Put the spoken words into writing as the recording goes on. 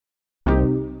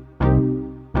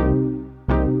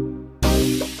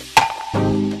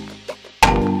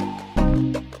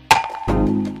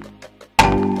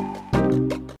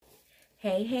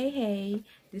Hey,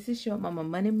 this is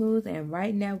Shortmamamoneymovez, and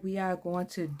right now we are going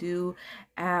to do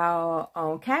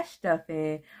our cash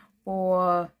stuffing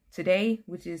for today,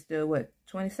 which is the what,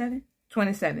 27?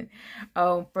 27.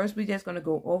 First we're just going to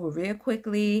go over real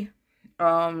quickly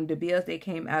the bills that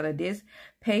came out of this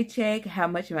paycheck, how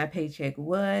much my paycheck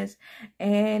was,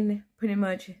 and pretty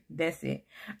much that's it.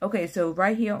 Okay, so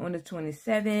right here on the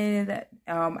 27th,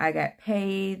 I got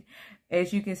paid.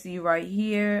 As you can see right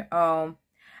here,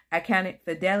 I counted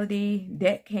Fidelity.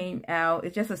 That came out.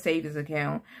 It's just a savings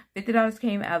account. $50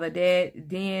 came out of that.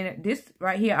 Then this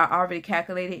right here, I already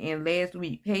calculated in last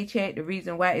week's paycheck. The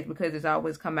reason why is because it's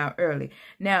always come out early.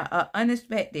 Now,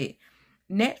 unexpected.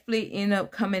 Netflix ended up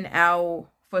coming out.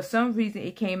 For some reason,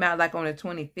 it came out like on the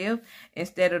 25th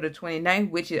instead of the 29th,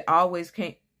 which it always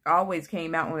came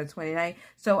out on the 29th.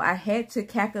 So I had to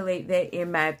calculate that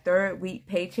in my third week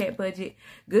paycheck budget.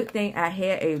 Good thing I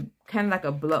had a kind of like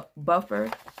a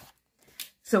buffer.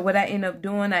 So what I end up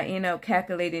doing, I end up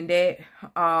calculating that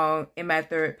in my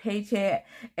third paycheck,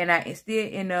 and I still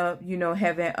end up,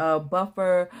 having a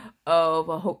buffer of,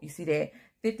 I hope you see that,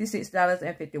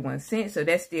 $56.51. So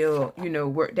that still,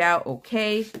 worked out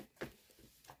okay.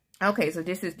 Okay, so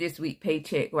this is this week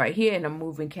paycheck right here, and I'm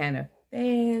moving kind of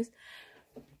fast.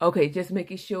 Okay, just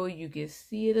making sure you can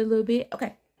see it a little bit.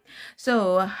 Okay.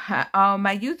 So,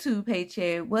 my YouTube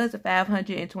paycheck was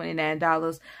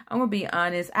 $529. I'm going to be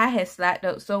honest, I had slacked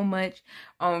up so much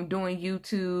doing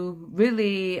YouTube.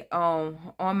 Really, on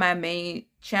my main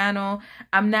channel,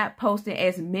 I'm not posting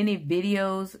as many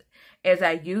videos as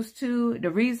I used to.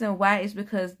 The reason why is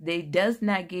because they does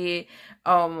not get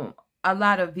a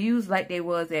lot of views like they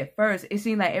was at first. It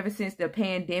seemed like ever since the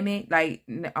pandemic, like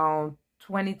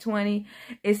 2020,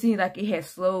 it seems like it has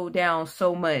slowed down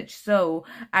so much. So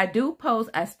I do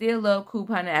post. I still love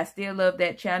couponing. I still love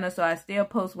that channel, so I still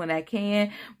post when I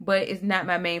can, but it's not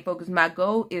my main focus. My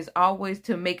goal is always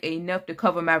to make enough to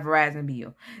cover my Verizon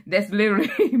bill. That's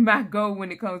literally my goal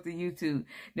when it comes to YouTube,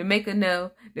 to make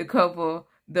enough to cover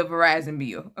the Verizon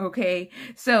bill. Okay,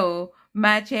 so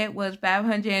my check was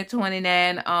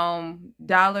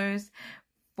 $529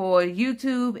 for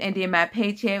YouTube, and then my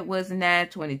paycheck was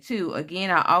 $922. Again,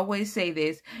 I always say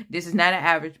this is not an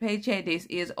average paycheck. This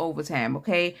is overtime,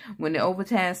 okay? When the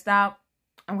overtime stops,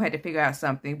 I'm going to have to figure out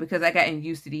something because I gotten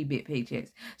used to these big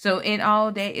paychecks. So in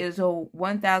all, that is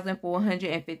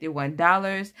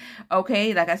 $1,451.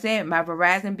 Okay, like I said, my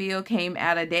Verizon bill came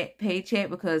out of that paycheck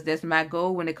because that's my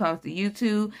goal when it comes to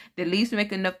YouTube. The least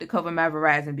make enough to cover my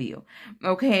Verizon bill.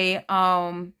 Okay,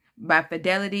 my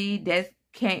Fidelity, that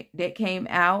came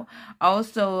out.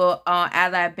 Also,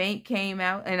 Ally Bank came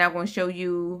out, and I'm going to show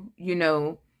you,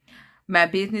 my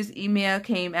business email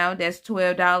came out. That's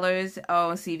 $12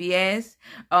 on CVS.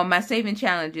 My saving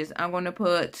challenges, I'm going to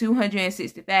put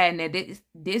 $265. Now,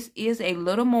 this is a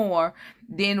little more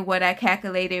than what I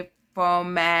calculated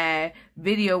from my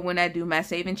video when I do my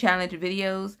saving challenge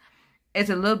videos. It's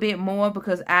a little bit more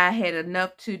because I had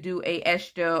enough to do a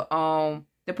extra,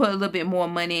 to put a little bit more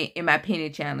money in my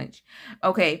penny challenge.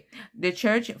 Okay, the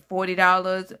church,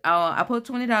 $40. I put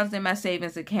 $20 in my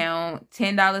savings account,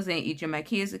 $10 in each of my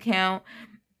kids' account.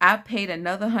 I paid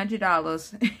another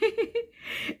 $100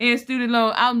 in student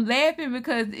loan. I'm laughing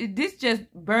because this just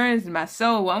burns my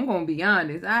soul. I'm gonna be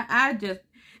honest.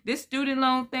 This student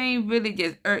loan thing really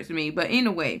just irks me. But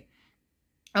anyway.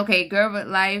 Okay, Gerber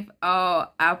Life,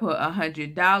 I put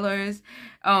 $100.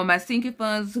 My sinking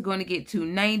funds are going to get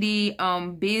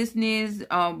 $290. Business,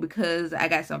 because I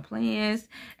got some plans,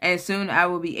 and soon I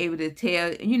will be able to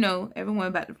tell, everyone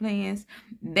about the plans.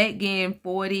 That getting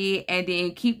 $40, and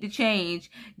then keep the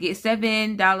change, get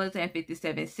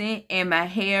 $7.57. And my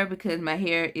hair, because my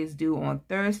hair is due on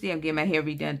Thursday, I'm getting my hair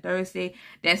redone Thursday,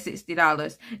 that's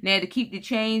 $60. Now, to keep the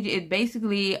change, it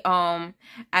basically, I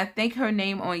think her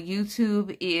name on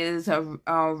YouTube is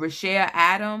Rochelle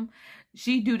Adam.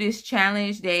 She do this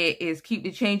challenge that is keep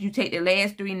the change. You take the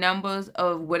last 3 numbers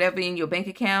of whatever in your bank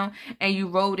account and you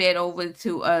roll that over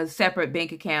to a separate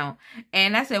bank account.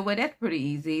 And I said, well, that's pretty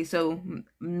easy. So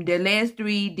the last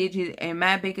 3 digits in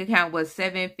my bank account was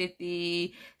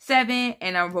 757,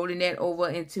 and I'm rolling that over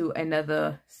into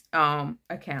another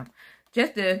account.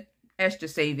 Just the extra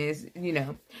savings,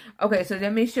 Okay, so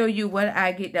let me show you what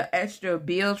I get the extra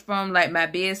bills from, like my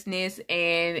business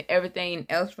and everything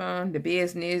else from the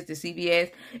business, the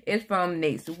CVS. It's from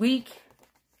next week.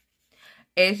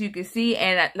 As you can see,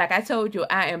 and like I told you,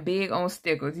 I am big on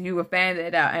stickers. You will find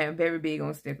that out. I am very big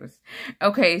on stickers.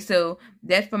 Okay, so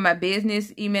that's for my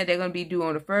business email. They're going to be due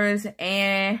on the 1st,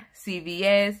 and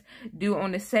CVS due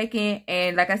on the 2nd.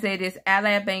 And like I said, this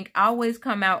Ally Bank always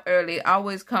come out early.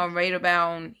 Always come right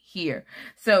around here.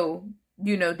 So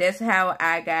you know, that's how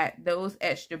I got those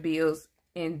extra bills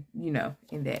in, you know,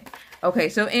 in that. Okay,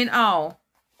 so in all,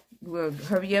 we'll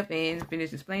hurry up and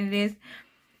finish explaining this.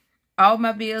 All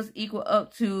my bills equal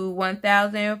up to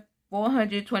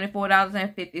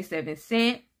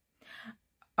 $1,424.57.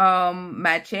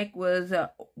 My check was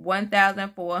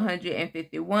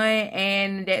 $1,451,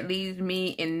 and that leaves me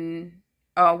in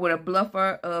with a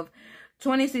buffer of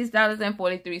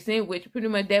 $26.43, which pretty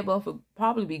much that buffer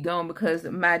probably be gone because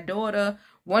my daughter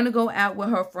want to go out with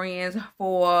her friends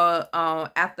for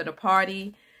after the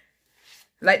party,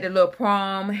 like the little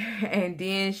prom, and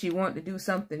then she want to do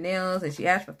something else, and she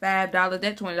asked for $5.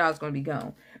 That $20 gonna be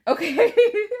gone. Okay,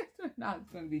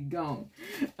 $20 gonna be gone.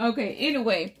 Okay,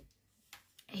 anyway.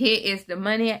 Here is the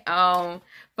money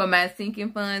for my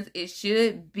sinking funds. It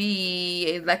should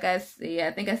be, like I said,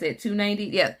 I think I said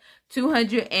 $290. Yeah,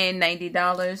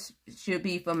 $290 should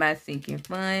be for my sinking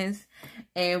funds.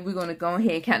 And we're going to go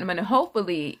ahead and count the money.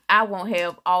 Hopefully, I won't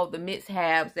have all the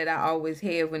mishaps that I always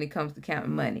have when it comes to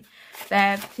counting money.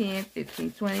 5, 10,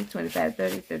 15, 20, 25,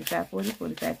 30, 35, 40,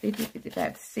 45, 50,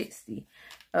 55, 60.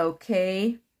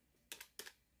 Okay.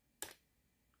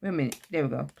 Wait a minute. There we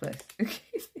go. Plus.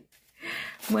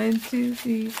 1, 2,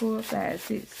 3, 4, 5,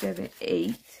 6, 7,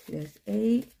 8. That's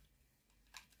 8.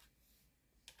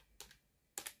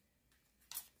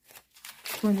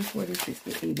 20, 40,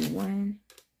 60, 81.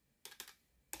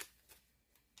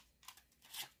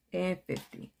 And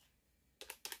 50.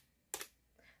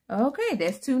 Okay,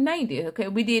 that's $290. Okay,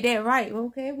 we did that right.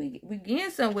 Okay, we getting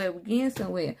somewhere. We're getting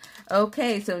somewhere.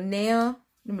 Okay, so now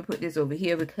let me put this over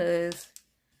here because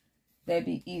that'd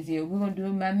be easier. We're going to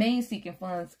do my main seeking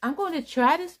funds. I'm going to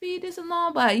try to speed this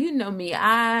along, but you know me.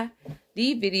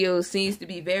 These videos seems to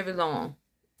be very long.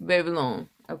 Very long.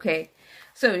 Okay.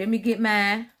 So let me get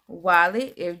my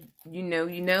wallet. If you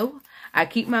know. I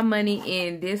keep my money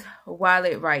in this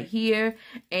wallet right here.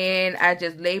 And I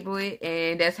just label it.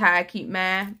 And that's how I keep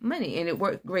my money. And it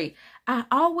worked great. I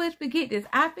always forget this.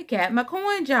 I forgot my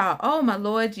coin jar. Oh, my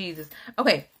Lord Jesus.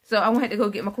 Okay. So I want to go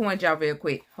get my coin jar real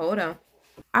quick. Hold on.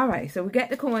 All right, so we got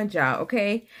the coin jar,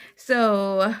 okay?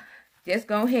 So just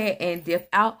go ahead and dip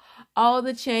out all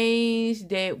the change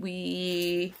that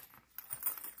we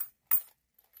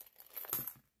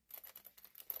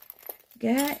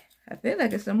got. I feel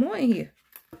like there's some more in here.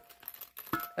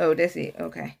 Oh, that's it.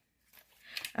 Okay.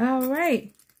 All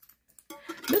right.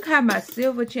 Look how my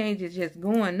silver change is just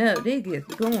going up. They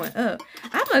just going up.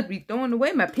 I must be throwing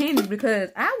away my pennies because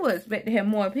I was expecting to have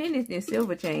more pennies than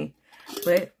silver change.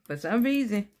 But for some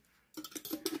reason,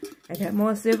 I got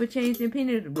more silver change than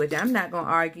pennies, which I'm not going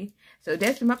to argue. So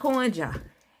that's my coin jar.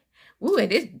 Ooh, and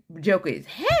this joker is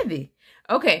heavy.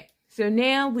 Okay, so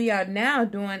now we are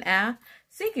doing our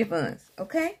sinking funds,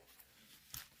 okay?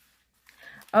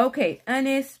 Okay,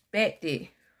 unexpected,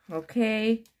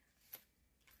 okay?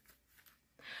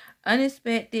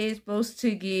 Unexpected is supposed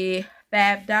to get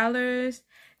 $5.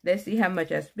 Let's see how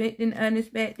much I spent in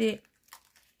unexpected.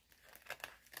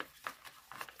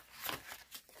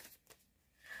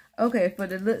 Okay, for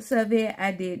the looks of it,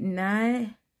 I did not.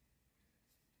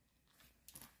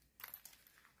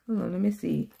 Hold on, let me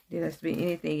see. Did I spend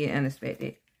anything in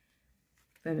unexpected?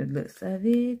 For the looks of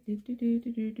it.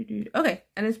 Okay,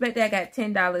 unexpected, I got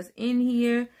 $10 in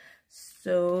here.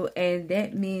 So, and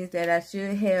that means that I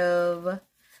should have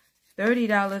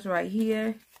 $30 right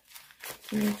here.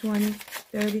 10, 20,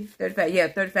 30, 35. Yeah,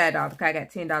 $35. Okay, I got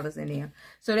 $10 in there.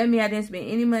 So that means I didn't spend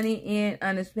any money in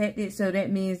unexpected. So that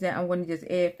means that I'm going to just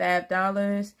add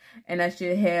 $5. And I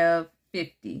should have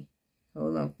 50.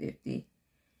 Hold on, 50.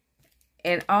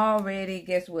 And already,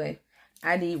 guess what?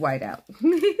 I need whiteout.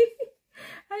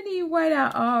 I need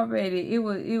whiteout already. It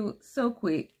was so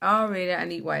quick. Already, I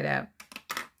need whiteout.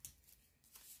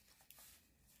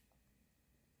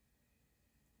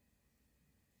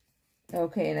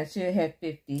 Okay, and I should have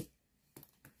 50.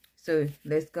 So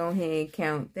let's go ahead and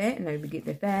count that. And let me get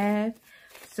the 5.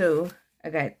 So I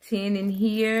got 10 in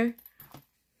here.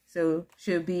 So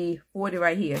should be 40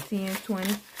 right here. 10,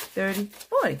 20, 30,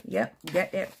 40. Yep,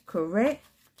 got that correct.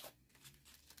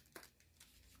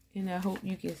 And I hope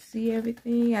you can see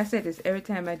everything. I said this every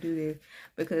time I do this.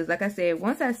 Because like I said,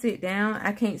 once I sit down,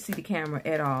 I can't see the camera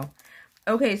at all.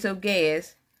 Okay, so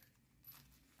gas.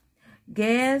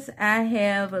 Gas, I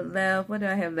have left. What do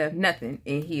I have left? Nothing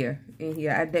in here.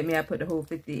 That means I put the whole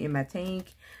 50 in my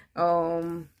tank.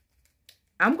 I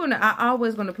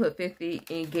always gonna put 50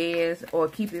 in gas or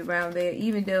keep it around there,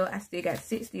 even though I still got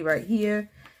 60 right here.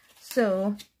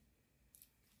 So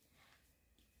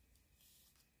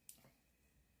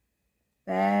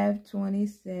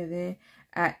 $5.27.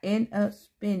 I end up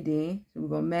spending. So we're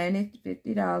gonna manage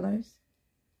 $50.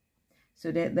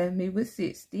 So that left me with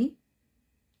 60.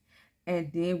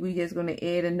 And then we just going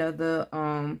to add another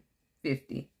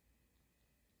 50.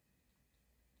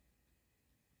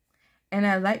 And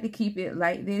I like to keep it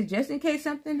like this just in case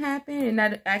something happened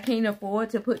and I can't afford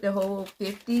to put the whole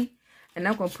 50. And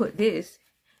I'm going to put this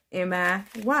in my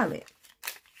wallet.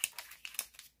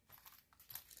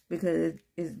 Because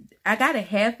I got a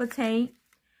half a tank.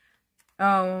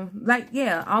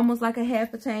 Almost like a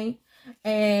half a tank.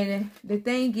 And the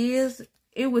thing is,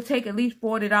 it would take at least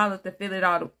 $40 to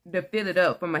fill it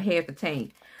up from a half a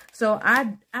tank. So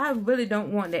I really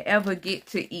don't want to ever get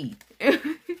to eat.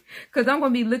 Because I'm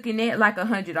going to be looking at like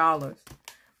 $100.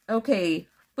 Okay,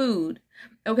 food.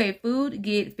 Okay, food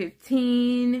get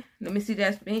 15. Let me see, did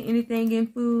I spend anything in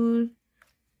food?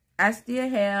 I still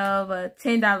have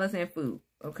 $10 in food.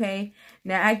 Okay.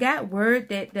 Now, I got word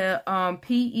that the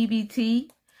PEBT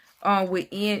would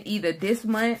end either this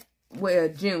month, well,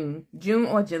 June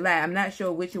or July. I'm not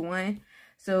sure which one.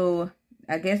 So,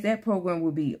 I guess that program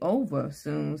will be over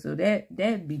soon. So,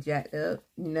 that'd be jacked up,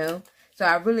 you know. So,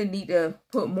 I really need to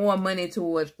put more money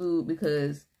towards food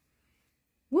because,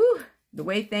 woo, the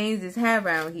way things is high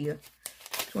around here.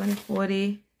 20,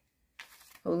 40.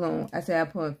 Hold on. I said I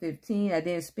put 15. I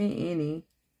didn't spend any.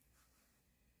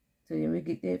 So, then we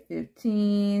get that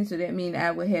 15. So, that means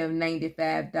I would have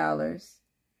 $95.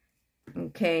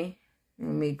 Okay.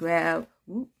 Let me grab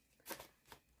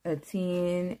a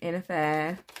 10 and a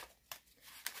 5.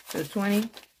 So 20,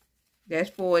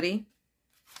 that's 40.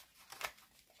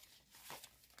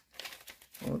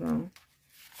 Hold on.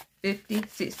 50,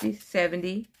 60,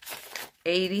 70,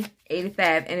 80,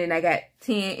 85. And then I got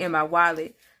 10 in my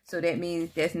wallet. So that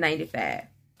means that's 95.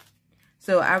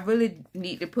 So I really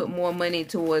need to put more money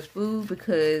towards food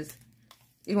because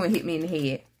it's going to hit me in the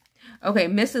head. Okay,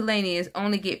 miscellaneous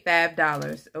only get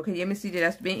 $5. Okay, let me see. Did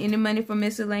I spend any money for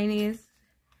miscellaneous?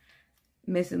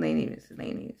 Miscellaneous.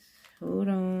 Hold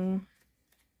on.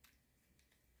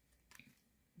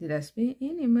 Did I spend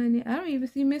any money? I don't even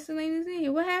see miscellaneous in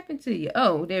here. What happened to you?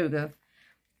 Oh, there we go.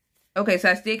 Okay, so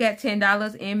I still got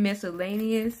 $10 in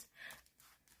miscellaneous.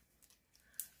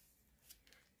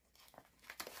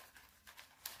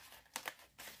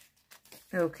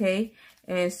 Okay,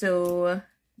 and so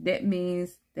that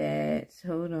means that,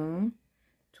 hold on,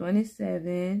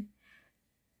 27,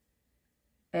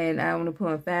 and I want to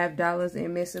put $5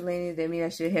 in miscellaneous. That means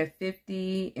I should have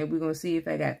 50, and we're going to see if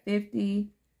I got 50.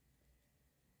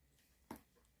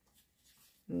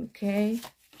 Okay,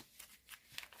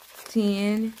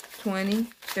 10, 20,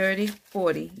 30,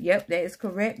 40. Yep, that is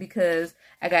correct because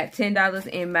I got $10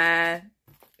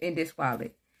 in this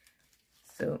wallet.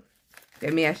 So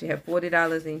that means I should have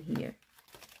 $40 in here.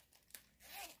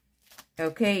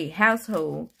 Okay,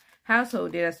 household.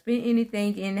 Household. Did I spend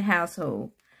anything in the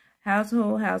household?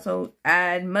 Household.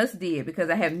 I must did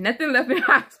because I have nothing left in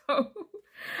household.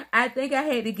 I think I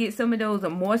had to get some of those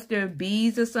moisture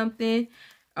beads or something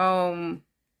for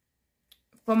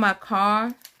my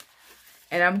car.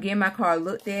 And I'm getting my car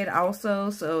looked at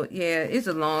also. So, yeah, it's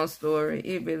a long story.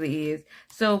 It really is.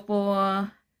 So,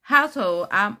 for household,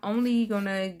 I'm only going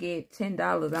to get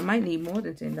 $10. I might need more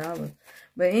than $10.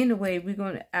 But anyway, we're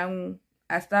going to...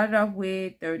 I started off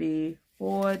with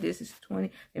 34. This is 20.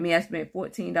 I mean, I spent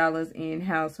 $14 in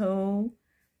household.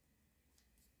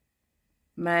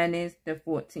 Minus the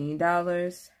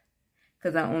 $14.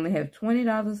 Because I only have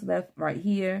 $20 left right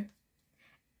here.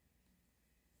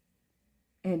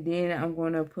 And then I'm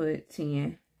going to put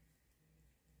 10.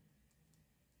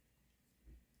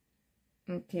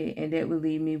 Okay, and that will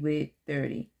leave me with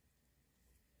 30.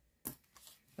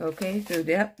 Okay, so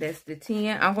that's the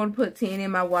 10. I'm going to put 10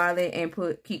 in my wallet and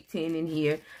keep 10 in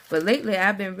here. But lately,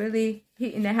 I've been really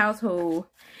hitting the household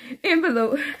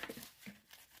envelope.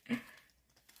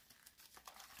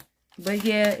 But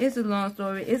yeah, it's a long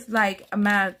story. It's like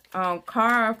my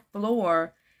car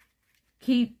floor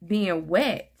keep being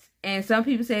wet. And some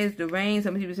people say it's the rain.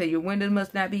 Some people say your windows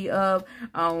must not be up.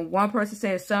 One person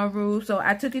said sunroof. So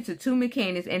I took it to 2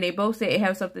 mechanics and they both said it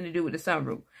has something to do with the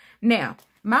sunroof. Now,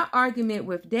 my argument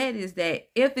with that is that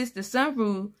if it's the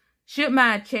sunroof, should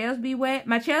my chairs be wet?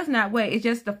 My chair's not wet. It's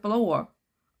just the floor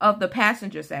of the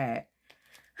passenger side.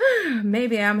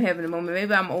 Maybe I'm having a moment.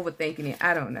 Maybe I'm overthinking it.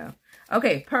 I don't know.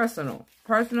 Okay, personal.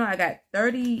 Personal, I got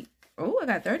 30. Oh, I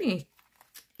got 30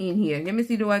 in here. Let me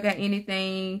see, do I got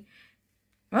anything?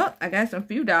 Well, I got some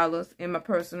few dollars in my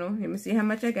personal. Let me see how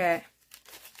much I got.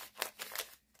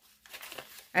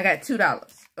 I got $2.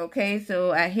 Okay,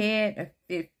 so I had a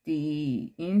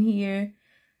 50 in here.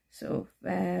 So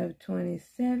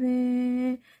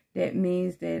 527. That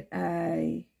means that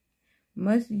I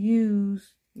must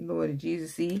use, Lord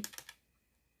Jesus, see.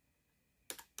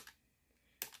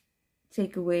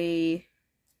 take away,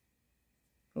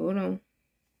 hold on.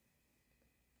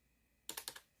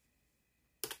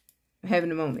 I'm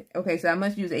having a moment. Okay, so I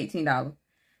must use $18.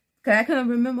 Because I couldn't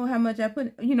remember how much I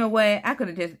put. You know what? I could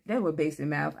have just, that was basic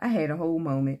math. I had a whole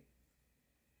moment.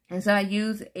 And so I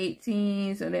used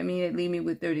 18, so that means it leave me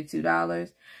with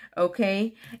 $32.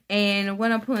 Okay, and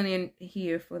what I'm putting in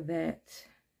here for that,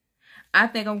 I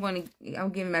think I'm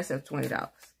giving myself $20.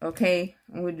 Okay,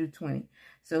 I'm gonna do 20.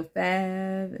 So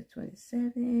 5 is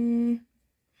 27,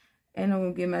 and I'm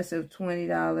gonna give myself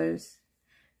 $20.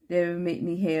 That would make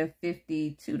me have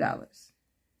 $52.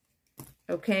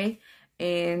 Okay,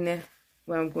 and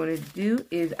what I'm gonna do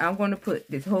is I'm gonna put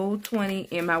this whole 20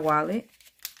 in my wallet.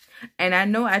 And I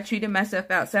know I treated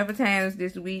myself out several times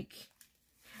this week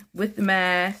with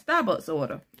my Starbucks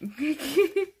order.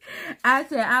 I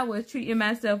said I was treating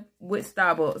myself with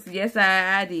Starbucks. Yes,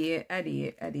 I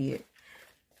did.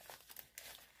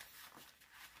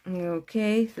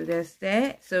 Okay, so that's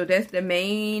that. So that's the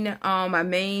main, my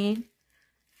main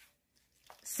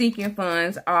sinking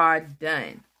funds are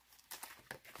done.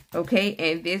 Okay,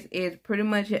 and this is pretty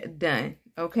much done.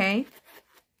 Okay.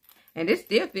 And this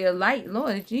still feel light.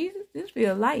 Lord Jesus, this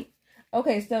feel light.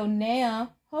 Okay, so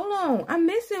now, hold on. I'm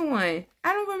missing one.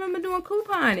 I don't remember doing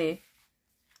couponing.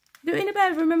 Do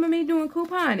anybody remember me doing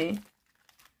couponing?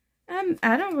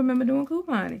 I don't remember doing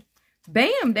couponing.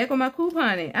 Bam, there go my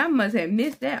couponing. I must have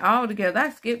missed that altogether. I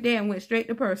skipped that and went straight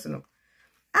to personal.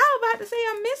 I was about to say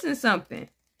I'm missing something.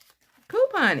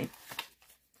 Couponing.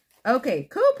 Okay,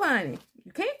 couponing.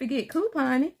 You can't forget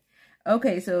couponing.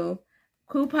 Okay, so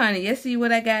couponing. Let's see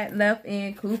what I got left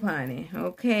in couponing.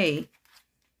 Okay.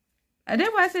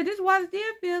 That's why I said this water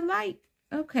still feel light.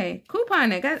 Okay.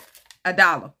 Couponing. I got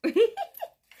 $1.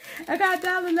 I got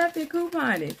 $1 left in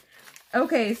couponing.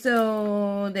 Okay,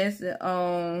 so that's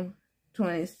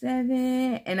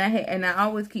 27. And I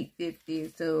always keep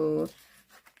 50. So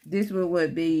this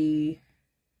would be,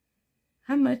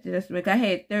 how much did I spend? I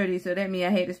had 30, so that means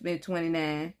I had to spend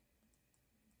 29.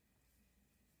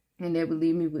 And that would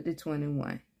leave me with the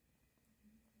 21.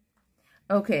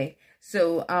 Okay,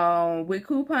 so with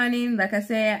couponing, like I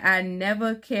said, I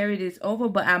never carry this over,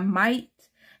 but I might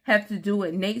have to do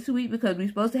it next week because we're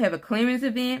supposed to have a clearance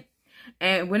event.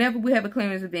 And whenever we have a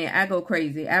clearance event, I go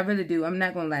crazy. I really do. I'm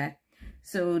not going to lie.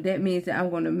 So that means that I'm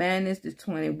going to minus the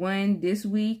 21 this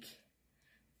week.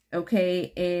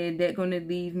 Okay, and that's going to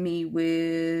leave me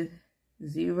with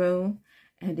 0.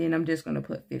 And then I'm just going to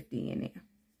put 50 in there.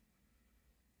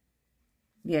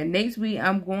 Yeah, next week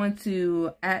I'm going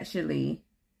to actually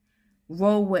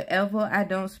roll whatever I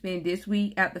don't spend this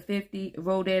week out the 50,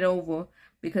 roll that over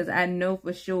because I know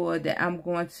for sure that I'm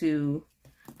going to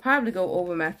probably go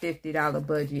over my $50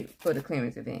 budget for the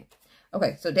clearance event.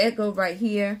 Okay, so that goes right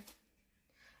here.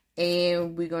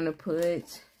 And we're going to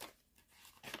put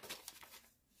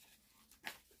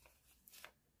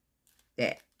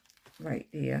that right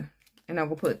there. And I'm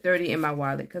going to put 30 in my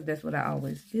wallet because that's what I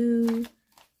always do.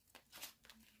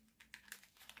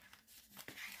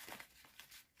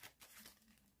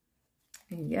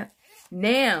 Yeah.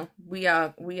 Now we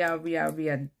are finished.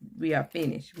 We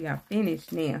are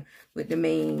finished now with the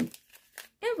main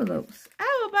envelopes. I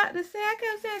was about to say, I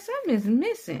kept saying something is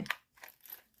missing.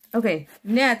 Okay,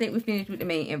 now I think we're finished with the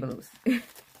main envelopes.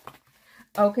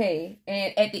 Okay,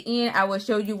 and at the end I will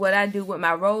show you what I do with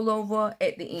my rollover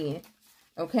at the end.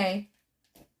 Okay.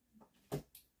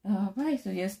 All right,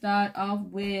 so you start off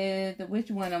with which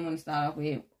one I'm going to start off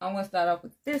with. I'm going to start off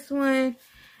with this one.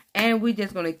 And we're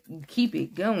just going to keep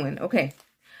it going. Okay.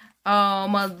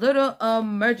 My little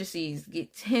emergencies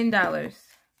get $10.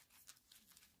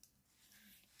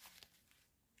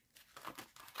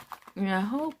 And I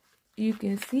hope you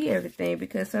can see everything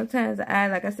because sometimes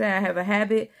like I said, I have a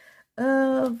habit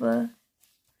of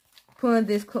pulling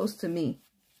this close to me.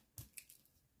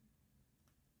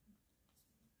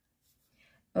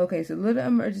 Okay, so little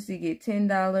emergency get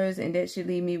 $10 and that should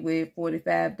leave me with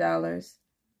 $45.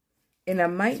 And I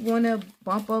might want to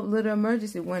bump up little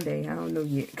emergency one day. I don't know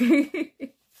yet.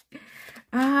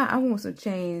 I want some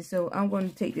change. So I'm going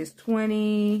to take this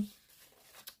 20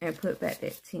 and put back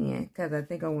that 10. Because I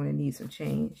think I want to need some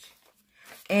change.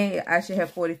 And I should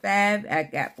have 45. I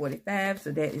got 45.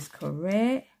 So that is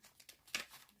correct.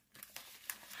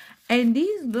 And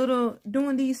these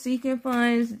doing these seeking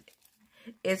funds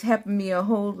is helping me a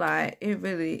whole lot. It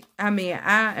really, I mean,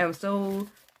 I am so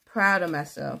proud of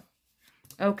myself.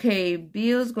 Okay,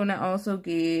 Bill's gonna also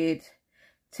get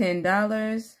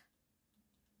 $10.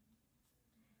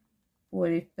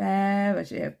 45. I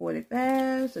should have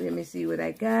 45. So let me see what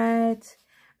I got.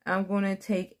 I'm gonna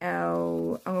take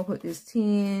out. I'm gonna put this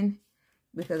 10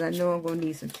 because I know I'm going to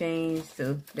need some change.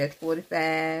 So that's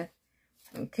 45.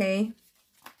 Okay.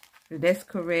 So that's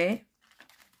correct.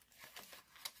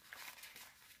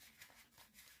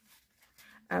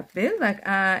 I feel like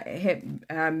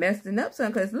I messed it up some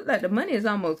because it looks like the money is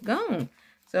almost gone.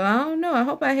 So I don't know. I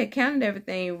hope I had counted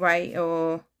everything right,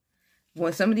 or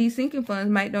well, some of these sinking funds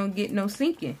might don't get no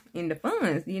sinking in the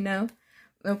funds, you know.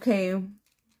 Okay,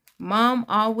 Mom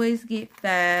always get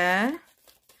 5.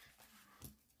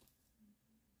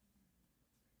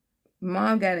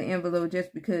 Mom got an envelope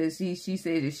just because she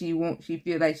said that she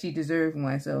feel like she deserved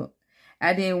one. So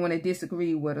I didn't want to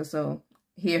disagree with her. So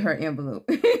here her envelope.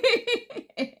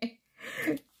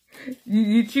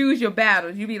 You choose your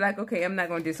battles. You be like, okay, I'm not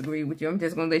going to disagree with you. I'm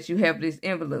just going to let you have this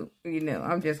envelope. You know,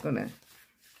 I'm just going to,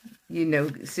 you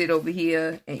know, sit over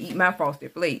here and eat my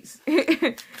Frosted Flakes.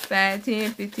 5,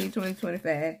 10, 15, 20,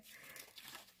 25.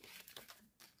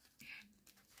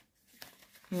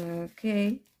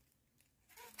 Okay.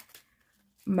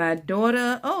 My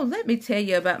daughter. Oh, let me tell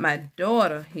you about my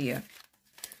daughter here.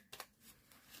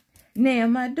 Now,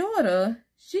 my daughter,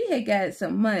 she had got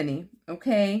some money,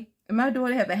 okay? And my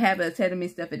daughter have a habit of telling me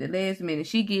stuff at the last minute.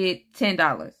 She get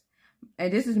 $10.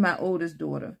 And this is my oldest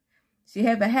daughter. She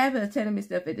have a habit of telling me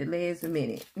stuff at the last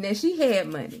minute. Now, she had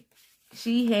money.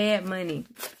 She had money.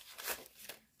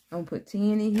 I'm going to put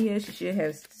 10 in here. She should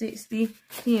have 60,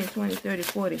 10, 20, 30,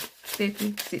 40,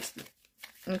 50, 60.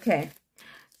 Okay.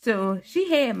 So,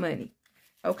 she had money.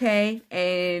 Okay.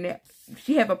 And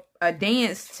she have a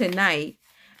dance tonight.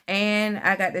 And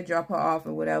I got to drop her off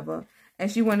or whatever.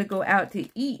 And she want to go out to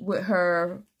eat with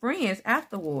her friends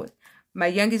afterwards. My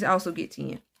youngest also get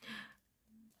 10.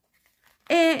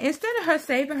 And instead of her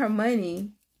saving her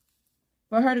money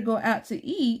for her to go out to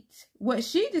eat, what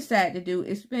she decided to do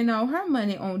is spend all her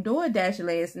money on DoorDash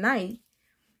last night.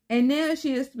 And now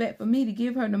she expect for me to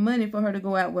give her the money for her to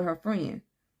go out with her friend.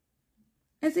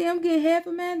 And see, I'm getting half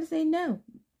a man to say no.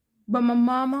 But my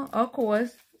mama, of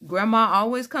course, grandma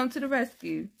always come to the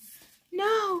rescue.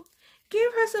 No,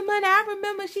 give her some money. I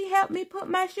remember she helped me put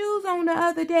my shoes on the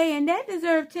other day, and that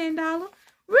deserved $10.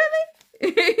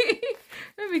 Really?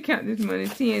 Let me count this money.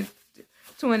 10,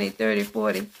 20, 30,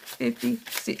 40, 50,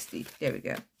 60. There we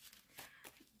go.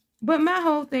 But my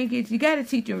whole thing is you got to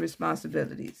teach them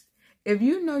responsibilities. If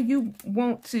you know you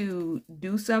want to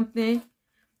do something,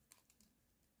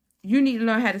 you need to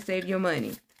learn how to save your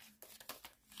money.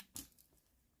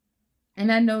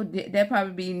 And I know that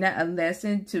probably be not a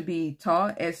lesson to be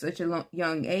taught at such a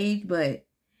young age, but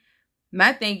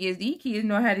my thing is these kids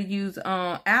know how to use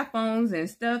iPhones and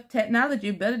stuff, technology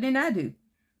better than I do.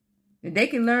 If they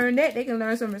can learn that, they can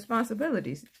learn some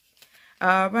responsibilities.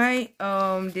 All right.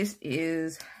 This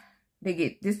is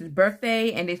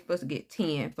birthday, and they're supposed to get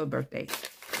 10 for birthday.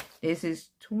 This is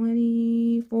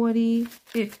 20, 40,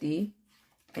 50,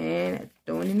 and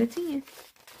throwing in the 10.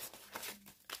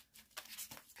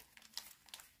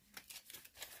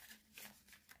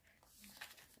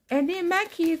 And then my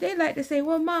kids, they like to say,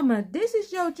 well, Mama, this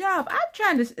is your job. I'm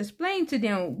trying to explain to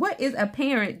them what is a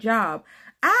parent job.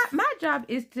 My job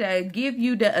is to give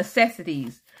you the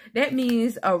necessities. That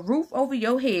means a roof over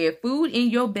your head, food in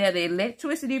your belly,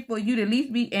 electricity for you to at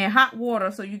least be in hot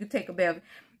water so you can take a bath.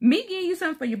 Me giving you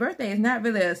something for your birthday is not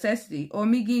really a necessity. Or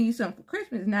me giving you something for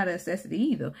Christmas is not a necessity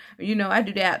either. You know, I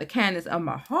do that out of the kindness of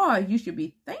my heart. You should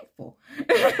be thankful.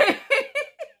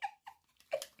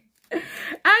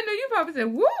 I know you probably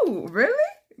said, woo, really?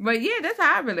 But yeah, that's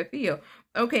how I really feel.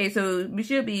 Okay, so we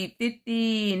should be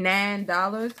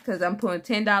 $59 because I'm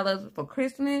putting $10 for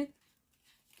Christmas.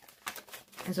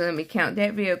 And so let me count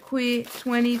that real quick.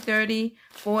 20, 30,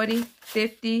 40,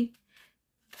 50,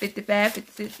 55,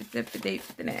 56, 57, 58,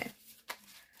 59.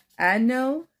 I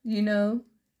know, you know,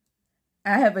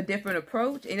 I have a different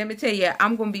approach. And let me tell you,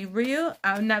 I'm going to be real.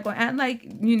 I'm not going to act like,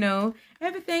 you know,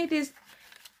 everything is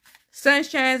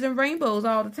sunshines and rainbows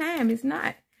all the time. It's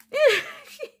not.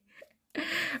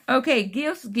 Okay,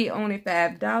 gifts get only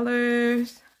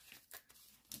 $5.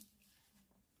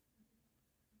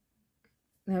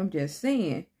 I'm just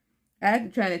saying.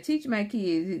 I'm trying to teach my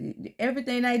kids.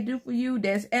 Everything I do for you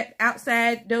that's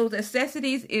outside those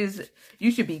necessities is,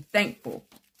 you should be thankful.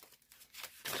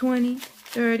 20,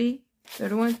 30,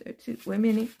 31, 32, wait a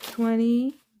minute.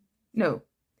 20, no,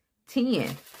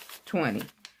 10, 20.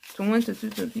 1, 2,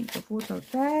 3, 4,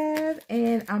 5,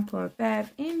 and I'm putting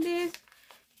 5 in this.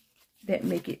 That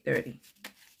make it 30.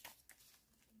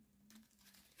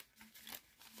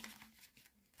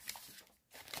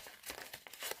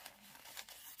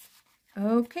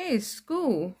 Okay,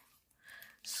 school.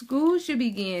 School should be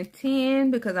getting 10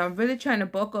 because I'm really trying to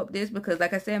bulk up this because,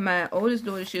 like I said, my oldest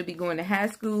daughter should be going to high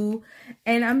school.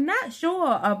 And I'm not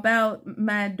sure about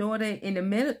my daughter in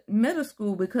the middle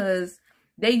school because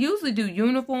they usually do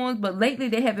uniforms, but lately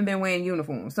they haven't been wearing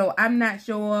uniforms. So I'm not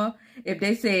sure if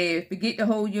they say, forget the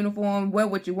whole uniform, wear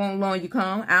what you want long you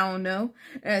come. I don't know.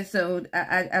 So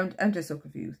I'm just so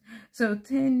confused. So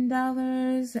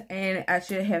 $10 and I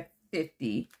should have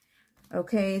 50.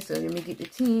 Okay, so let me get the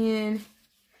 10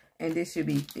 and this should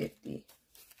be 50.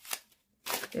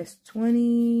 That's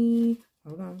 20,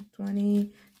 hold on,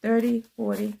 20, 30,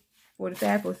 40,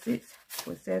 45, 46,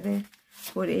 47,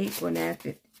 48, 49,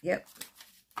 50. Yep.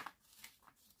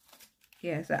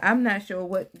 Yeah, so I'm not sure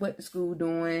what the school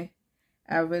doing.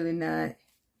 I really not.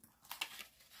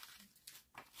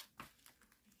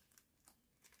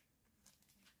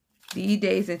 These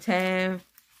days and time,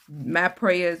 my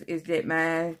prayers is that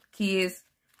my kids,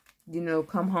 you know,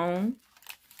 come home.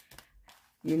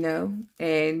 You know,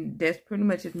 and that's pretty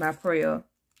much is my prayer.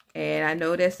 And I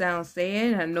know that sounds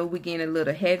sad. I know we're getting a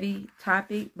little heavy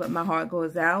topic, but my heart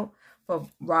goes out for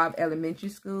Robb Elementary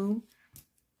School.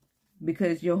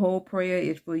 Because your whole prayer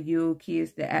is for your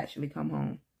kids to actually come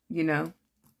home, you know,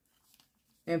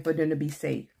 and for them to be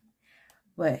safe.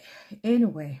 But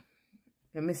anyway,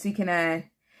 let me see, can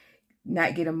I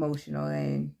not get emotional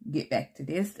and get back to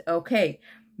this? Okay,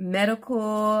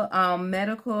 medical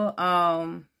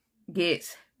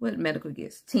gets, what medical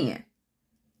gets? 10.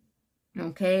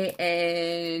 Okay,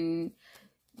 and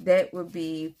that would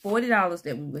be $40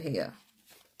 that we would have.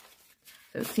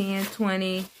 So 10,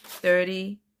 20,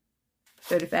 30,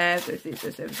 35, 36,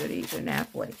 37, 38, 39,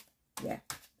 40. Yeah.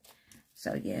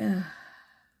 So, yeah.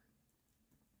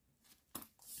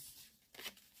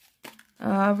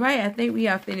 All right. I think we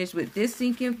are finished with this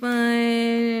sinking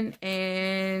fund.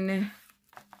 And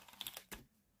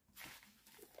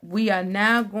we are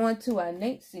now going to our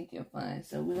next sinking fund.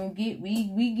 So, we're going to get,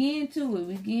 we get into it.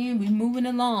 We moving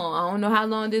along. I don't know how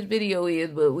long this video is,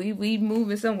 but we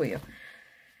moving somewhere.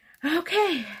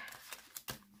 Okay.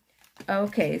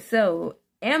 Okay, so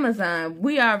Amazon,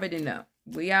 we already know.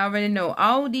 We already know.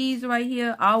 All these right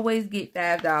here always get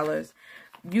 $5.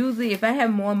 Usually, if I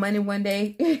have more money one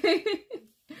day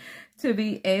to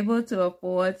be able to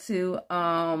afford to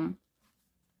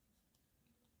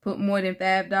put more than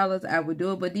 $5, I would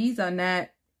do it. But these are not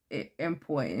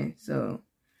important. So,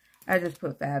 I just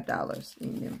put $5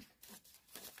 in them.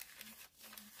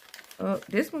 Oh,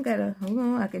 this one got a, hold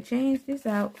on, I can change this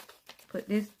out. Put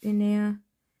this in there.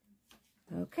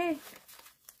 Okay,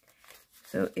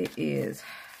 so it is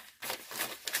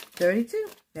 32.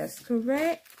 That's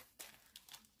correct.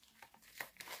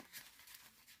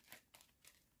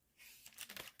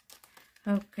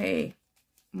 Okay,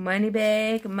 money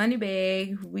bag.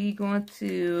 We going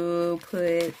to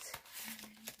put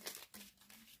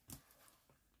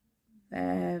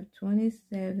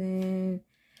 527.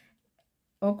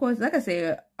 Of course, like I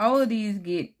said, all of these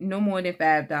get no more than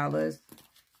 $5.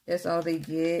 That's all they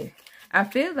get. I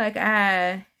feel like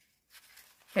I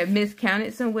have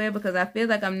miscounted somewhere because I feel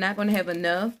like I'm not going to have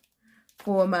enough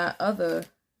for my other,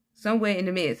 somewhere in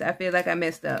the midst. I feel like I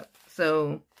messed up.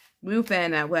 So, we'll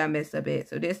find out where I messed up at.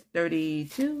 So, that's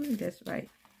 32. That's right.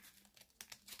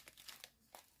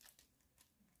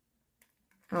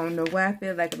 I don't know why I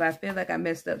feel like, if I feel like I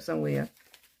messed up somewhere.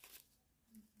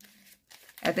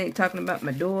 I think talking about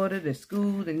my daughter, the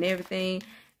school, and everything,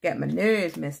 got my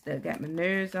nerves messed up. Got my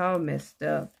nerves all messed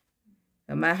up.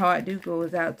 And my heart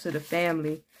goes out to the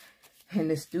family and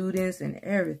the students and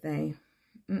everything.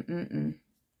 But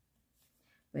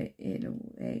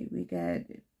anyway, we got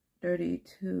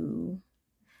 32.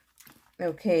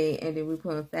 Okay, and then we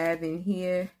put 5 in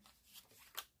here.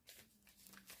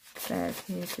 5,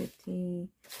 10, 15,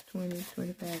 20,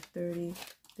 25, 30,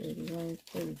 31,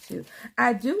 32.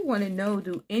 I do want to know,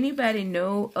 do anybody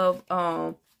know of,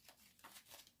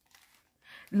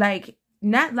 like,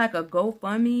 not like a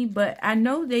GoFundMe, but I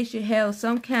know they should have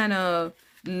some kind of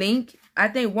link. I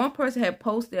think one person had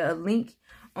posted a link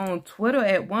on Twitter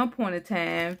at one point in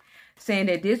time saying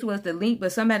that this was the link,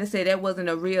 but somebody said that wasn't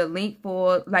a real link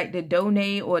for like the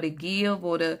donate or the give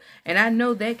or the, and I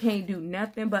know that can't do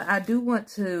nothing, but I do want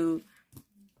to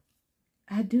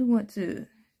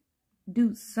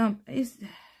do something.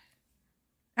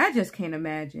 I just can't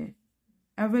imagine.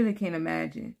 I really can't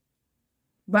imagine.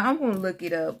 But I'm going to look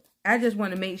it up. I just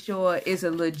want to make sure it's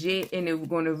a legit and it's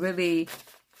going to really,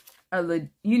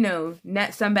 you know,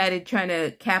 not somebody trying to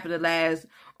capitalize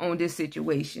on this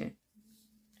situation.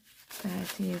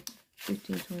 5, 10,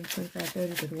 15, 20, 25,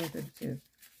 30, 31, 32.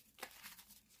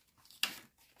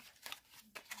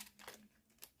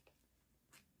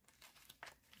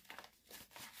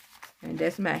 And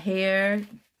that's my hair.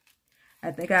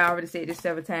 I think I already said this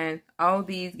several times. All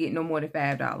these get no more than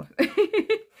 $5.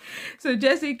 So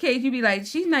just in case you be like,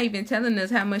 she's not even telling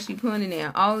us how much she put in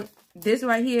there. All this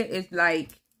right here is like,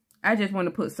 I just want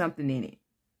to put something in it.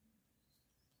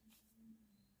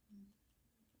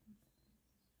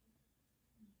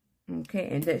 Okay,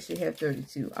 and that should have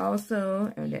 32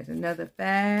 also. And that's another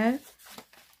 5.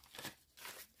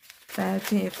 5,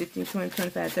 10, 15, 20,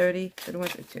 25, 30, 31,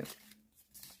 32.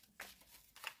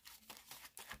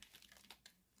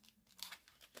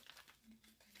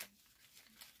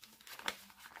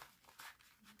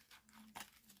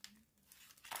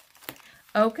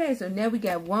 Okay, so now we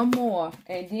got one more,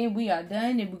 and then we are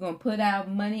done, and we're going to put our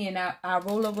money in our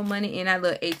rollover money in our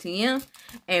little ATM,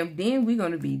 and then we're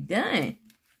going to be done.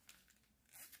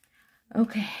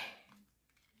 Okay.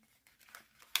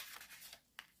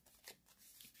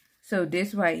 So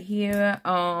this right here,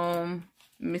 let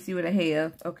me see what I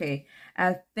have. Okay,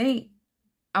 I think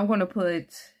I'm going to put,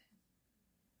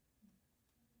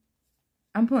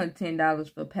 I'm putting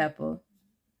 $10 for Pepper.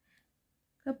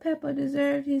 Because Pepper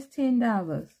deserved his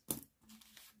 $10.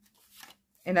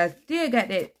 And I still got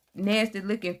that nasty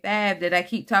looking 5 that I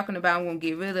keep talking about I'm going to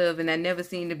get rid of. And I never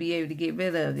seem to be able to get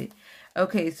rid of it.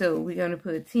 Okay, so we're going to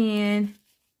put 10.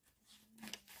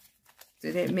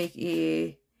 So that make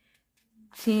it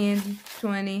 10,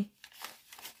 20,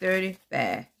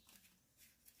 35.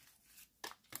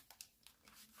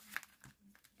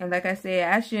 And like I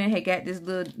said, I shouldn't have got this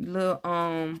little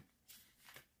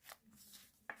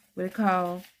what it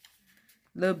called,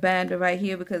 little binder right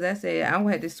here, because I said I'm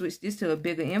gonna have to switch this to a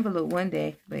bigger envelope one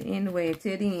day. But anyway,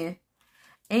 until then,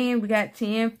 and we got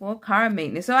 10 for car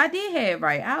maintenance. So I did have it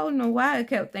right. I don't know why I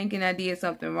kept thinking I did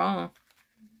something wrong.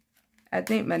 I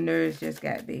think my nerves just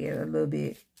got bad a little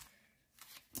bit.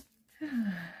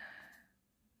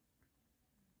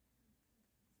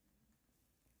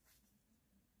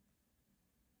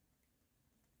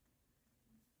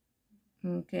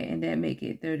 Okay, and that make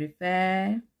it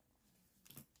 35.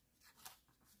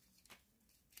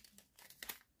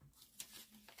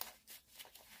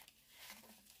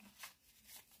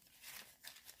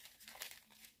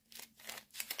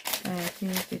 $5, 10,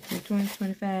 15, 20,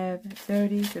 25,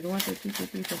 30, 31, 32,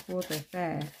 33, 34,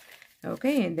 35.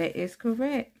 Okay, and that is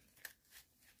correct.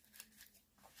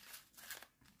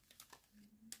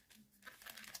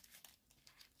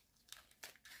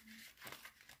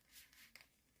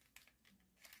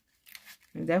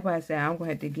 And that's why I said I'm gonna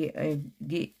have to get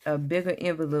a bigger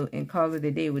envelope and call it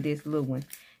a day with this little one.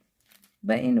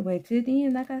 But anyway, till the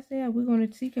end, like I said, we're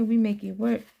gonna see can we make it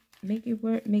work. Make it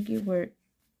work, make it work.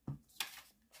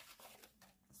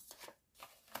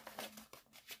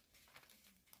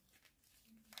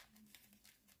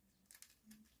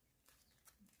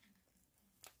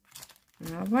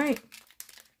 All right.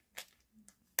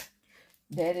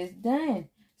 That is done.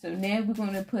 So now we're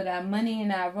going to put our money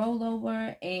in our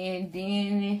rollover, and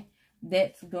then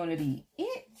that's going to be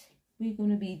it. We're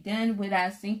going to be done with our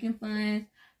sinking funds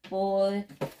for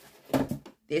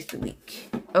this week.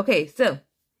 Okay, so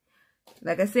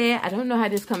like I said, I don't know how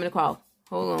this is coming across.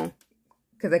 Hold on,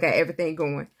 because I got everything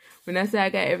going. When I say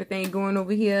I got everything going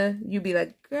over here, you be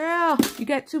like, girl, you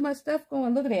got too much stuff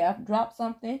going. Look at that. I dropped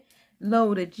something.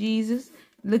 Lord of Jesus.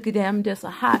 Look at that. I'm just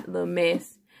a hot little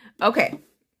mess. Okay.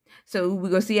 So we're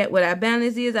going to see what our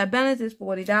balance is. Our balance is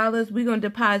 $40. We're going to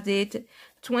deposit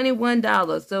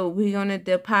 $21. So we're going to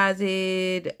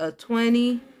deposit a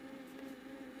 20.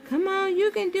 Come on,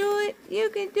 you can do it. You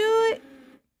can do it.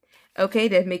 Okay,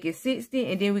 that make it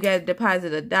 60. And then we got to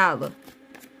deposit $1.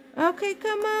 Okay,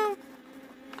 come on.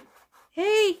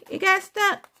 Hey, it got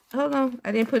stuck. Hold on.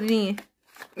 I didn't put it in.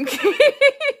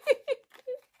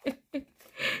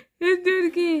 Let's do it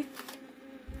again.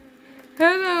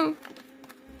 Hold on.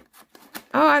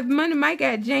 Oh, money might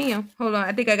got jammed. Hold on.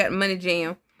 I think I got money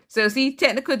jammed. So, see,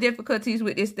 technical difficulties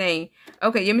with this thing.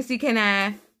 Okay, let me see. Can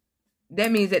I?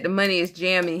 That means that the money is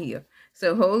jamming here.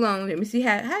 So, hold on. Let me see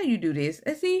how you do this.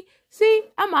 Let's see. See,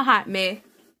 I'm a hot mess.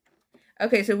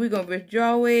 Okay, so we're going to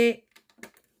withdraw it.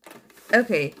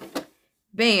 Okay.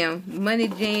 Bam. Money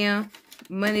jam.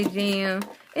 Money jam.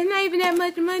 It's not even that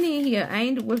much money in here. I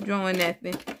ain't withdrawing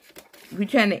nothing. We're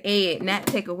trying to add, not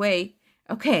take away.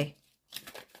 Okay.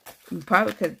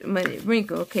 Probably because money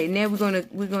wrinkle. Okay, now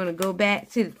we're gonna go back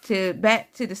to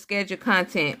the scheduled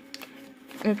content.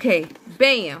 Okay,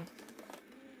 bam,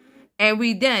 and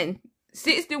we done.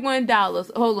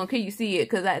 $61. Hold on, can you see it?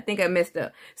 Because I think I messed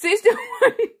up. $61.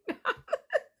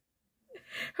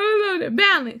 Hold on, the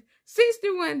balance.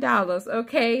 $61.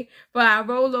 Okay, for our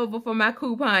rollover for my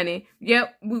couponing.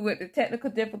 Yep, we went to technical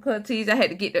difficulties. I had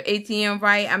to get the ATM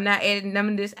right. I'm not adding none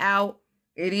of this out.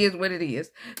 It is what it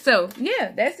is. So,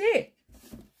 yeah, that's it.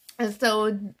 And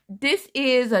so this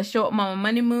is a Short Mama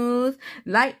Money Moves.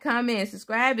 Like, comment, and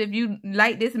subscribe if you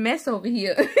like this mess over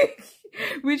here.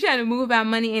 We're trying to move our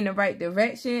money in the right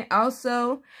direction.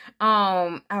 Also,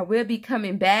 I will be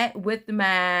coming back with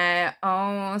my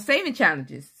saving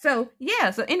challenges. So,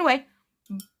 yeah. So, anyway,